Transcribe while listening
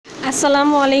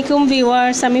আসসালামুয়ালাইকুম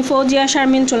viewers, আমি ফৌজিয়া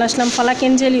শারমিন চলে আসলাম ফালাক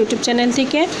Angel YouTube channel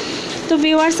থেকে। তো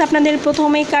ভিউয়ার্স, আপনাদের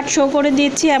প্রথমেই কার্ড শো করে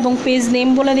দিচ্ছি এবং পেজ নেম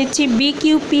বলে দিচ্ছি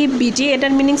BQPBG,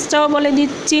 এটার মিনিংসটাও বলে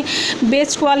দিচ্ছি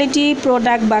বেস্ট কোয়ালিটি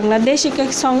প্রোডাক্ট বাংলাদেশ, একে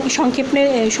সংক্ষেপে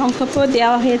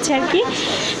দেওয়া হয়েছে আর কি।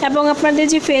 এবং আপনাদের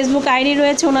যে ফেসবুক আইডি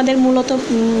রয়েছে ওনাদের মূলত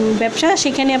ব্যবসা,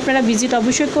 সেখানে আপনারা ভিজিট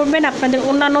অবশ্যই করবেন। আপনাদের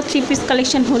অন্যান্য 3 পিস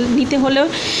কালেকশন নিতে হলেও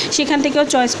সেখান থেকেও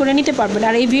চয়েস করে নিতে পারবেন।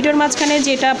 আর এই ভিডিওর মাঝখানে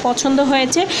যেটা পছন্দ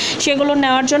হয়েছে সেগুলো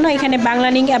নেওয়ার জন্য এখানে বাংলা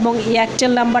লিঙ্ক এবং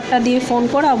এয়ারটেল নাম্বারটা দিয়ে ফোন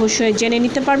করে অবশ্যই জেনে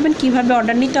নিতে পারবেন কীভাবে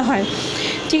অর্ডার নিতে হয়।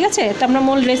 ঠিক আছে, তো আমরা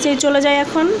মূল ড্রেসে চলে যাই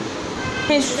এখন।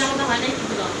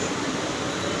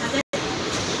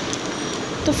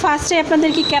 তো ফার্স্টে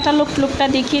আপনাদেরকে ক্যাটালগ লুকটা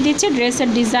দেখিয়ে দিচ্ছে, ড্রেসের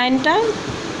ডিজাইনটা।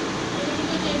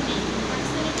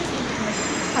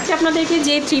 আচ্ছা, আপনাদেরকে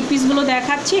যে 3 পিসগুলো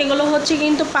দেখাচ্ছি এগুলো হচ্ছে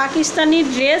কিন্তু পাকিস্তানি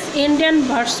ড্রেস, ইন্ডিয়ান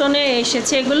ভার্সনে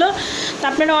এসেছে এগুলো। তো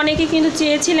আপনারা অনেকে কিন্তু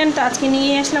চেয়েছিলেন, তো আজকে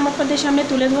নিয়ে আসলাম আপনাদের সামনে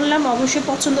তুলে ধরলাম। অবশ্যই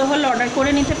পছন্দ হলে অর্ডার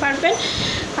করে নিতে পারবেন।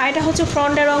 আর এটা হচ্ছে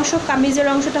ফ্রন্টের অংশ, কামিজের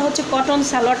অংশটা হচ্ছে কটন,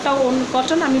 সালোয়ারটাও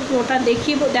কটন। আমি পুরোটা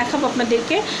দেখাবো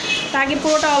আপনাদেরকে। তা আগে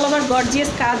পুরোটা অল ওভার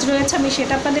গর্জিয়াস কাজ রয়েছে, আমি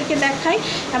সেটা আপনাদেরকে দেখাই।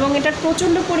 এবং এটার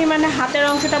প্রচণ্ড পরিমাণে হাতের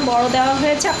অংশটা বড় দেওয়া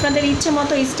হয়েছে, আপনাদের ইচ্ছে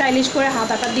মতো স্টাইলিশ করে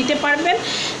হাতাটা দিতে পারবেন।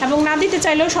 এবং না দিতে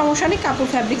চাইলেও সমস্যা নেই, কাপড়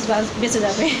ফ্যাব্রিক্স বেঁচে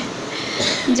যাবে।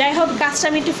 যাই হোক, কাজটা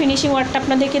আমি একটু ফিনিশিং ওয়ার্কটা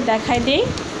আপনাদেরকে দেখাই দিই।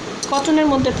 কটনের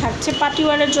মধ্যে থাকছে, পার্টি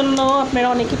ওয়ারের জন্য আপনারা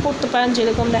অনেকে পরতে পারেন।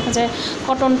 যেরকম দেখা যায়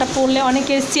কটনটা পরলে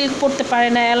অনেকে সিল্ক পরতে পারে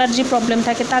না, অ্যালার্জি প্রবলেম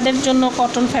থাকে, তাদের জন্য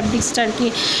কটন ফ্যাব্রিক্সটা আর কি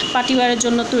পার্টি ওয়ারের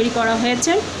জন্য তৈরি করা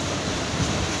হয়েছে।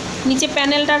 নিচে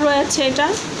প্যানেলটা রয়েছে, এটা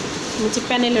নিচে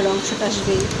প্যানেলের অংশটা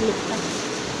আসবে এই লুকটা।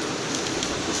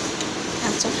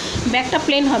 আচ্ছা, ব্যাকটা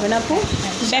প্লেন হবে না আপু,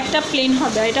 ব্যাকটা প্লেন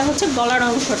হবে। আর এটা হচ্ছে গলার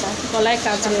অংশটা, গলায়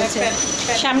কাজ রয়েছে,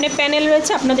 সামনে প্যানেল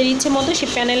রয়েছে, আপনাদের ইচ্ছে মতো সেই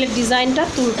প্যানেলের ডিজাইনটা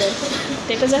তুলবে।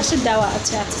 এটা জাস্ট দেওয়া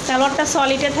আছে। আচ্ছা, সালোয়ারটা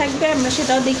সলিডে থাকবে, আমরা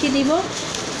সেটাও দেখিয়ে দিব।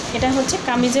 এটা হচ্ছে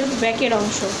কামিজের ব্যাকের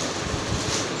অংশ।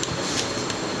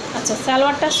 আচ্ছা,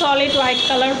 সালোয়ারটা সলিড হোয়াইট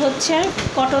কালার হচ্ছে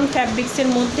কটন ফ্যাব্রিক্সের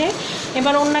মধ্যে।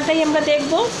 এবার ওড়নাটাই আমরা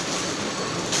দেখব।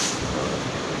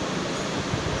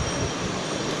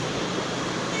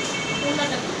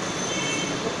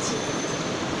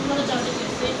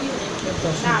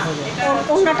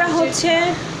 ওড়নাটা হচ্ছে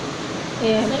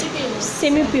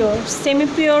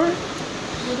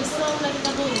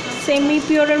সেমি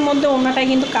পিওরের মধ্যে ওড়নাটায়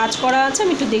কিন্তু কাজ করা আছে।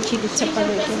 আমি একটু দেখিয়ে দিচ্ছি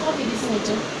আপনাদেরকে।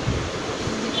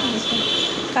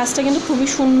 কাজটা কিন্তু খুবই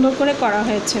সুন্দর করে করা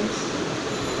হয়েছে।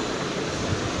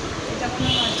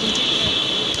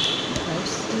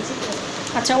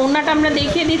 আচ্ছা, ওড়নাটা আমরা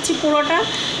দেখিয়ে দিচ্ছি পুরোটা।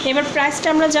 এবার প্রাইসটা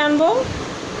আমরা জানবো।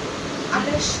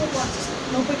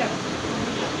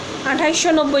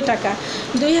 2890 টাকা,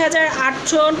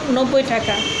 2890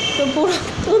 টাকা। তো পুরো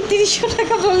 2900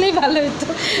 টাকা বললেই ভালো হতো,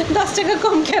 10 টাকা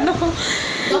কম কেন?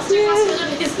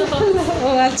 ও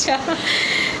আচ্ছা,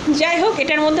 যাই হোক,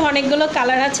 এটার মধ্যে অনেকগুলো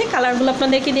কালার আছে, কালারগুলো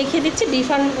আপনাদেরকে দেখিয়ে দিচ্ছি।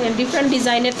 ডিফারেন্ট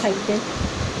ডিজাইনের থাকবে।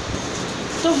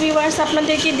 তো ভিউয়ার্স,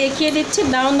 আপনাদেরকে দেখিয়ে দিচ্ছি,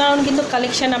 দারুণ দারুণ কিন্তু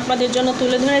কালেকশান আপনাদের জন্য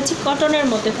তুলে ধরেছি। কটনের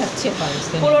মধ্যে থাকছে,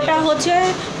 পুরোটা হচ্ছে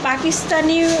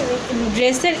পাকিস্তানি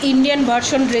ড্রেসের ইন্ডিয়ান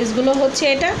ভার্সন ড্রেসগুলো হচ্ছে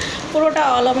এটা। পুরোটা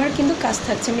অল ওভার কিন্তু কাজ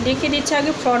থাকছে। আমি দেখিয়ে দিচ্ছি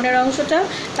আগে ফ্রন্টের অংশটা,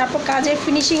 তারপর কাজের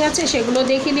ফিনিশিং আছে সেগুলো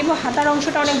দেখিয়ে দিব। হাতার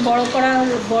অংশটা অনেক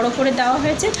বড় করে দেওয়া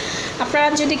হয়েছে। আপনারা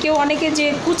যদি কেউ অনেকে যে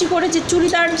কুচি করে যে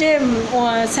চুড়িদার যে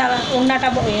ওড়নাটা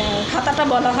হাতাটা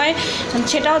বলা হয়,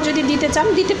 সেটাও যদি দিতে চান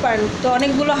দিতে পারেন। তো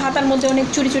অনেকগুলো হাতার মধ্যে অনেক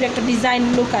চুরি চুরি একটা ডিজাইন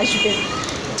লুক আসবে।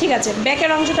 ঠিক আছে,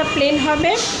 ব্যাকের অংশটা প্লেন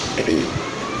হবে।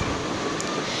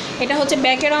 এটা হচ্ছে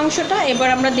ব্যাকের অংশটা। এবার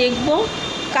আমরা দেখব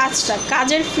কাজটা,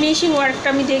 কাজের ফিনিশিং ওয়ার্কটা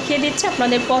আমি দেখিয়ে দিচ্ছি,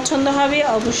 আপনাদের পছন্দ হবে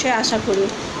অবশ্যই আশা করি।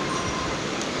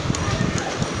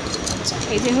 আচ্ছা,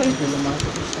 এই যে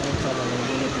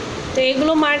তো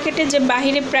এগুলো মার্কেটে যে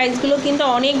বাহিরে প্রাইসগুলো কিন্তু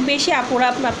অনেক বেশি, আপুরা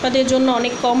আপনাদের জন্য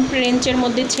অনেক কম রেঞ্জের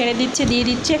মধ্যে দিয়ে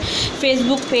দিচ্ছে।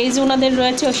 ফেসবুক পেজ ওনাদের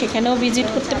রয়েছে, সেখানেও ভিজিট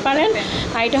করতে পারেন।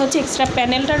 আর এটা হচ্ছে এক্সট্রা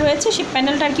প্যানেলটা রয়েছে, সেই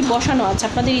প্যানেলটা আর কি বসানো আছে,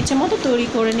 আপনাদের ইচ্ছে মতো তৈরি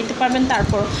করে নিতে পারবেন।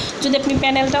 তারপর যদি আপনি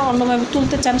প্যানেলটা অন্যভাবে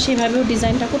তুলতে চান সেইভাবেও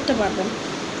ডিজাইনটা করতে পারবেন।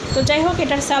 তো যাই হোক,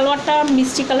 এটার সালোয়ারটা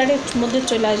মিষ্টি কালারের মধ্যে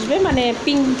চলে আসবে, মানে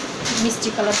পিঙ্ক মিষ্টি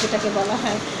কালার যেটাকে বলা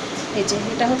হয়। এই যে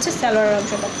এটা হচ্ছে সালোয়ারের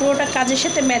অংশটা, পুরোটা কাজের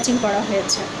সাথে ম্যাচিং করা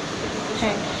হয়েছে।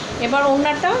 হ্যাঁ, এবার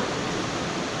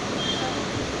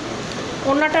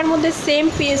ওড়নাটার মধ্যে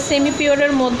সেমি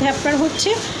পিওরের মধ্যে আপনার হচ্ছে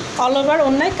অল ওভার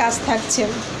ওড়নায় কাজ থাকছে।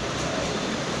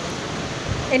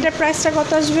 এটার প্রাইসটা কত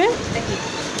আসবে?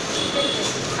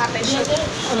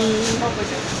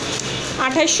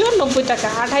 2890 টাকা।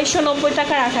 2890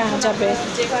 টাকা রাখা যাবে,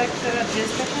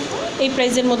 এই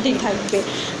প্রাইসের মধ্যেই থাকবে।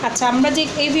 আচ্ছা, আমরা যে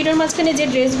এই ভিডিওর মাঝখানে যে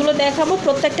ড্রেসগুলো দেখাবো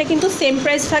প্রত্যেকটা কিন্তু সেম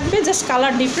প্রাইস থাকবে, জাস্ট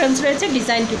কালার ডিফারেন্স রয়েছে,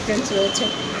 ডিজাইন ডিফারেন্স রয়েছে।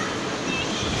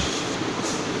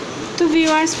 তো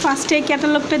ভিউয়ার্স ফার্স্টে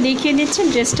ক্যাটালগটা দেখিয়ে দিচ্ছেন,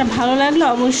 ড্রেসটা ভালো লাগলে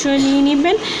অবশ্যই নিয়ে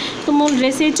নেবেন। তো মূল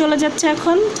ড্রেসেই চলে যাচ্ছে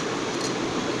এখন।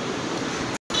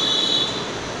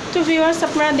 তো ভিউয়ার্স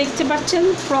আপনারা দেখতে পাচ্ছেন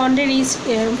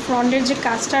ফ্রন্টের যে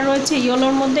কাজটা রয়েছে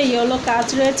ইয়েলোর মধ্যে ইয়েলো কাজ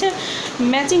রয়েছে,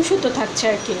 ম্যাচিং সুতো থাকছে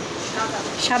আর কি,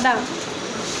 সাদা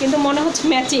কিন্তু মনে হচ্ছে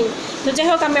ম্যাচিং। তো যাই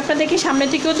হোক আমি আপনাদেরকে সামনে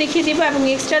থেকেও দেখিয়ে দিব। এবং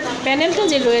এক্সট্রা প্যানেলটা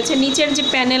যে রয়েছে নিচের যে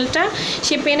প্যানেলটা,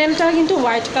 সেই প্যানেলটা কিন্তু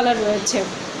হোয়াইট কালার রয়েছে,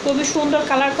 খুবই সুন্দর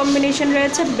কালার কম্বিনেশন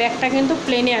রয়েছে। ব্যাগটা কিন্তু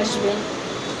প্লেনে আসবে,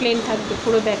 প্লেন থাকবে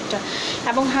পুরো ব্যাগটা।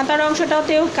 এবং হাতার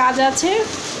অংশটাতেও কাজ আছে,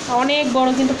 অনেক বড়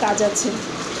কিন্তু কাজ আছে।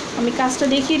 আমি কাজটা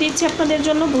দেখিয়ে দিচ্ছি আপনাদের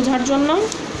জন্য বোঝার জন্য।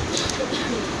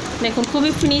 দেখুন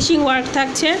খুবই ফিনিশিং ওয়ার্ক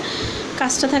থাকছে,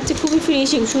 কাজটা থাকছে খুবই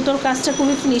ফিনিশিং, সুতোর কাজটা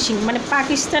খুবই ফিনিশিং, মানে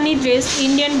পাকিস্তানি ড্রেস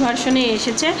ইন্ডিয়ান ভার্সনে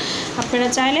এসেছে। আপনারা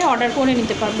চাইলে অর্ডার করে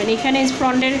নিতে পারবেন। এখানে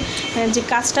ফ্রন্টের যে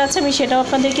কাজটা আছে আমি সেটাও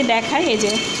আপনাদেরকে দেখাই। এই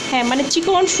যে হ্যাঁ মানে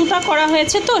চিকন সুতা করা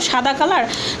হয়েছে তো সাদা কালার,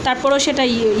 তারপরেও সেটা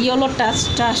ইয়েলো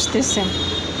টাচটা আসতেছে।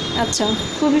 আচ্ছা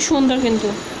খুবই সুন্দর কিন্তু।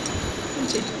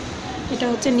 এটা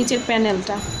হচ্ছে নিচের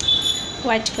প্যানেলটা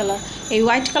হোয়াইট কালার, এই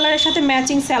হোয়াইট কালারের সাথে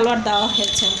ম্যাচিং সালোয়ার দেওয়া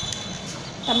হয়েছে।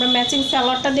 আমরা ম্যাচিং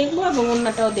সালোয়ারটা দেখব এবং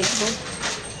ওড়নাটাও দেখব।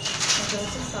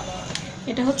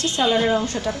 এটা হচ্ছে সালোয়ারের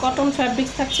অংশটা, কটন ফ্যাব্রিক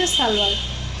থাকছে সালোয়ার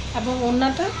এবং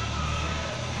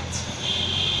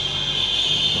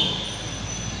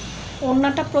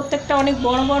ওড়নাটা প্রত্যেকটা অনেক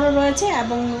বড় বড় রয়েছে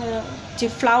এবং যে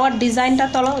ফ্লাওয়ার ডিজাইনটা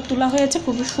তোলা হয়েছে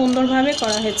খুবই সুন্দরভাবে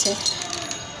করা হয়েছে।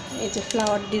 এই যে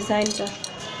ফ্লাওয়ার ডিজাইনটা,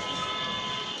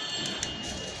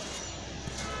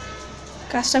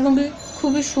 কাজটা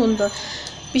খুবই সুন্দর,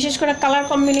 বিশেষ করে কালার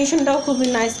কম্বিনেশনটাও খুবই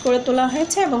নাইস করে তোলা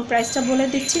হয়েছে। এবং প্রাইসটা বলে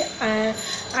দিচ্ছি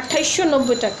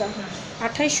 2890 টাকা।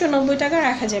 2890 টাকা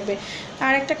রাখা যাবে।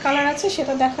 আর একটা কালার আছে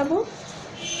সেটা দেখাবো।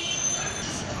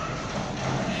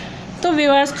 তো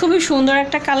ভিউয়ার্স খুবই সুন্দর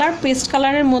একটা কালার, পেস্ট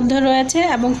কালারের মধ্যে রয়েছে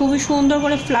এবং খুবই সুন্দর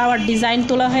করে ফ্লাওয়ার ডিজাইন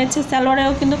তোলা হয়েছে।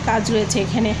 সালোয়ারেও কিন্তু কাজ রয়েছে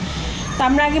এখানে। তো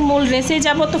আমরা আগে মূল ড্রেসেই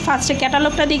যাব। তো ফার্স্টে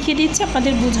ক্যাটালগটা দেখিয়ে দিচ্ছি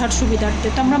আপনাদের বোঝার সুবিধার্থে।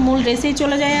 তো আমরা মূল ড্রেসেই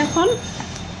চলে যাই এখন।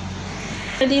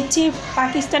 দিচ্ছি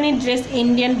পাকিস্তানি ড্রেস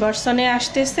ইন্ডিয়ান ভার্সনে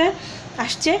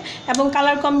আসছে এবং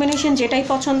কালার কম্বিনেশন যেটাই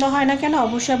পছন্দ হয় না কেন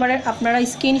অবশ্যই আবার আপনারা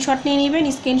স্ক্রিনশট নিয়ে নেবেন।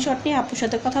 স্ক্রিনশট নিয়ে আপুর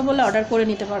সাথে কথা বলে অর্ডার করে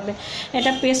নিতে পারবেন।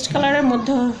 এটা পেস্ট কালারের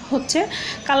মধ্যে হচ্ছে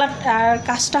কালার, আর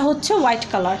কাজটা হচ্ছে হোয়াইট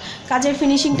কালার। কাজের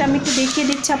ফিনিশিংটা আমি একটু দেখিয়ে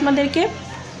দিচ্ছি আপনাদেরকে।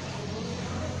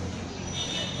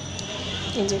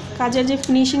 এই যে কাজের যে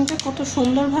ফিনিশিংটা কত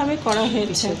সুন্দরভাবে করা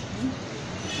হয়েছে।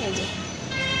 এই যে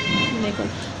দেখুন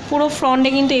পুরো ফ্রন্টে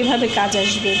কিন্তু এইভাবে কাজ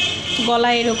আসবে,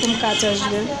 গলায় এরকম কাজ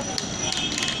আসবে।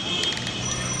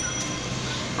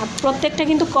 আর প্রত্যেকটা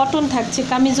কিন্তু কটন থাকছে,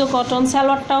 কামিজও কটন,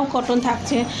 সালোয়ারটাও কটন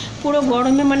থাকছে। পুরো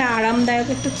গরমে মানে আরামদায়ক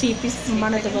একটা 3 পিস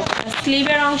বানাতে পারবে।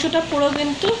 স্লিভের অংশটা পুরো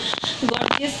কিন্তু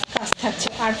গর্জিয়াস কাজ থাকছে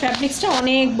আর ফ্যাব্রিক্সটা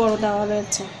অনেক বড় দেওয়া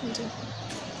রয়েছে।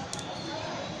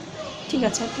 ঠিক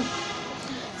আছে আপনি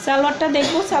সালোয়ারটা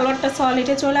দেখবো। সালোয়ারটা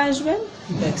সলিডে চলে আসবে,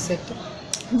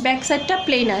 ব্যাক সাইডটা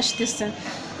প্লেন আসতেছে।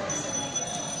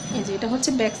 এই যে এটা হচ্ছে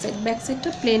ব্যাক সাইডটা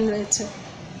প্লেন রয়েছে।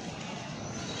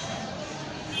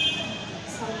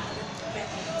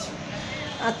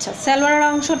 আচ্ছা সালোয়ারের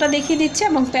অংশটা দেখিয়ে দিচ্ছে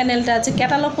এবং প্যানেলটা আছে।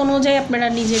 ক্যাটালগ অনুযায়ী আপনারা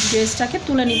নিজের ড্রেসটাকে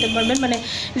তুলে নিতে পারবেন, মানে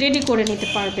রেডি করে নিতে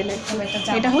পারবেন।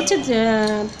 এটা হচ্ছে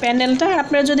প্যানেলটা। আর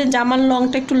আপনারা যদি জামার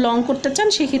লংটা একটু লং করতে চান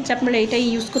সেক্ষেত্রে আপনারা এটাই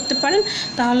ইউজ করতে পারেন,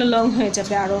 তাহলে লং হয়ে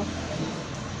যাবে আরও।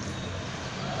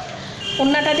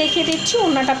 ওড়নাটা দেখিয়ে দিচ্ছি।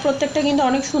 ওড়নাটা প্রত্যেকটা কিন্তু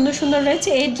অনেক সুন্দর সুন্দর রয়েছে।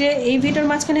 এই ভিডিওর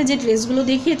মাঝখানে যে ড্রেসগুলো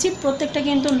দেখিয়েছি প্রত্যেকটা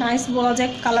কিন্তু নাইস বলা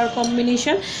যায়, কালার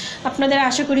কম্বিনেশন আপনাদের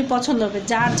আশা করি পছন্দ হবে।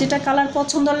 যার যেটা কালার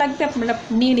পছন্দ লাগবে আপনারা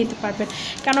নিয়ে নিতে পারবেন,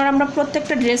 কারণ আমরা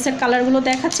প্রত্যেকটা ড্রেসের কালারগুলো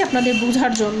দেখাচ্ছি আপনাদের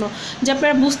বোঝার জন্য, যে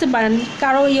আপনারা বুঝতে পারেন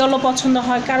কারো ইয়েলো পছন্দ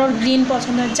হয়, কারোর গ্রিন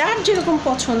পছন্দ হয়, যার যেরকম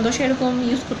পছন্দ সেরকম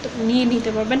নিয়ে নিতে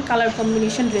পারবেন কালার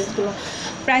কম্বিনেশন ড্রেসগুলো।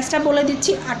 প্রাইসটা বলে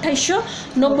দিচ্ছি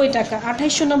 2890 টাকা।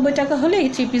 2890 টাকা হলে এই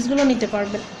 3 পিসগুলো নিতে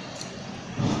পারবেন।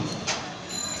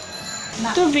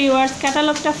 তো ভিউয়ার্স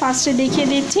ক্যাটালগটা ফার্স্টে দেখিয়ে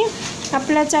দিচ্ছি।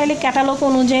 আপনারা চাইলে ক্যাটালগ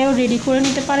অনুযায়ীও রেডি করে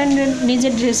নিতে পারেন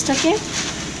নিজের ড্রেসটাকে।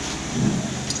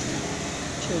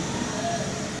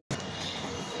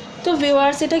 তো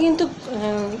ভিউয়ার্স এটা কিন্তু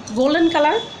গোল্ডেন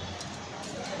কালার,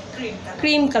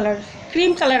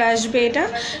 ক্রিম কালার আসবে। এটা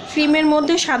ক্রিমের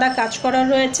মধ্যে সাদা কাজ করা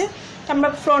রয়েছে। আমরা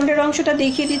ফ্রন্টের অংশটা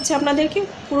দেখিয়ে দিচ্ছি আপনাদেরকে।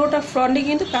 পুরোটা ফ্রন্টে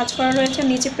কিন্তু কাজ করা রয়েছে,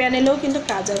 নিচে প্যানেলেও কিন্তু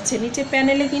কাজ আছে। নিচে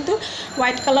প্যানেলে কিন্তু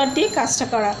হোয়াইট কালার দিয়ে কাজটা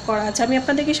করা আছে। আমি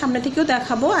আপনাদেরকে সামনে থেকেও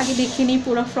দেখাবো, আগে দেখিয়ে নিই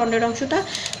পুরো ফ্রন্টের অংশটা।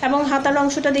 এবং হাতার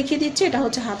অংশটা দেখিয়ে দিচ্ছি। এটা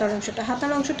হচ্ছে হাতার অংশটা,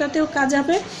 হাতার অংশটাতেও কাজ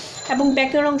হবে এবং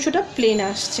ব্যাকের অংশটা প্লেন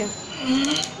আসছে।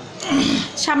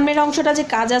 সামনের অংশটা যে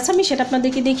কাজ আছে আমি সেটা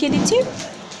আপনাদেরকে দেখিয়ে দিচ্ছি।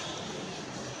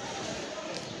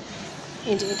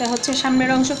 এই যে এটা হচ্ছে সামনের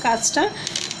অংশ কাজটা।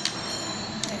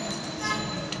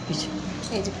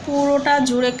 এই যে পুরোটা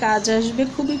জুড়ে কাজ আসবে,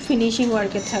 খুবই ফিনিশিং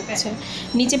ওয়ার্কে থাকছে।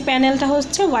 নিচে প্যানেলটা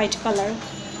হচ্ছে হোয়াইট কালার।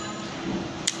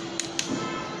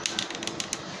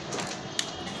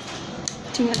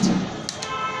 ঠিক আছে,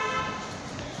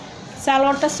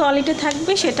 সালোয়ারটা সলিডে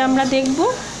থাকবে, সেটা আমরা দেখব।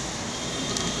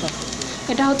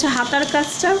 এটা হচ্ছে হাতার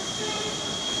কাজটা।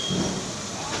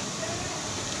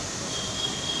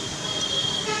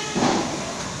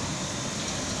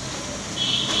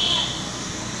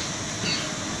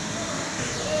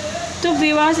 তো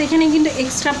ভিউয়ার্স, এখানে কিন্তু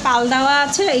এক্সট্রা পাল দেওয়া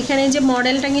আছে। এখানে যে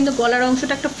মডেলটা কিন্তু গলার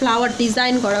অংশটা একটা ফ্লাওয়ার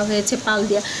ডিজাইন করা হয়েছে পাল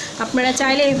দিয়ে। আপনারা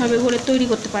চাইলে এইভাবে করে তৈরি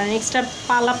করতে পারেন, এক্সট্রা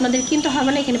পাল আপনাদের কিনতে হবে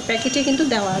না, এখানে প্যাকেটে কিন্তু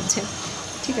দেওয়া আছে।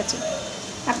 ঠিক আছে,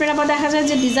 আপনারা আবার দেখা যায়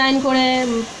যে ডিজাইন করে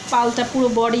পালটা পুরো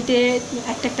বডিতে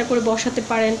একটা একটা করে বসাতে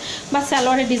পারেন, বা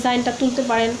সালোয়ারের ডিজাইনটা তুলতে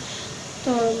পারেন।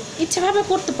 তো ইচ্ছেভাবে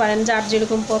করতে পারেন, যার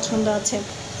যেরকম পছন্দ আছে।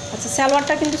 আচ্ছা,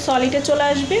 সালোয়ারটা কিন্তু সলিডে চলে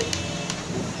আসবে।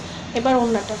 এবার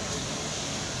ওড়নাটা,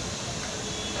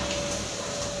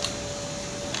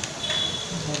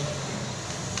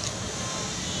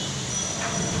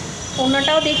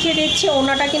 ওড়নাটাও দেখিয়ে দিচ্ছি।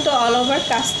 ওড়নাটা কিন্তু অল ওভার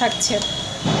কাজ থাকছে।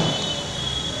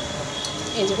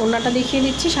 এই যে ওড়নাটা দেখিয়ে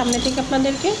দিচ্ছি সামনে থেকে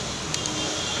আপনাদেরকে।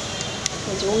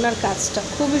 এই যে ওড়নার কাজটা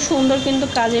খুবই সুন্দর, কিন্তু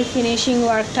কাজের ফিনিশিং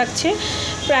ওয়ার্ক থাকছে।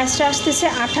 প্রাইসটা আসতেছে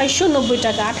 2890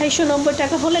 টাকা। 2890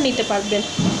 টাকা হলে নিতে পারবেন।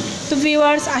 তো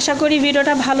ভিউয়ার্স, আশা করি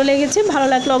ভিডিওটা ভালো লেগেছে। ভালো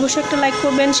লাগলে অবশ্যই একটা লাইক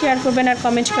করবেন, শেয়ার করবেন, আর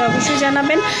কমেন্ট করে অবশ্যই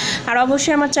জানাবেন। আর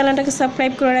অবশ্যই আমার চ্যানেলটাকে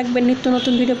সাবস্ক্রাইব করে রাখবেন, নিত্য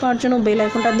নতুন ভিডিও পাওয়ার জন্য বেল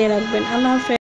আইকনটা দিয়ে রাখবেন। আল্লাহ হাফেজ।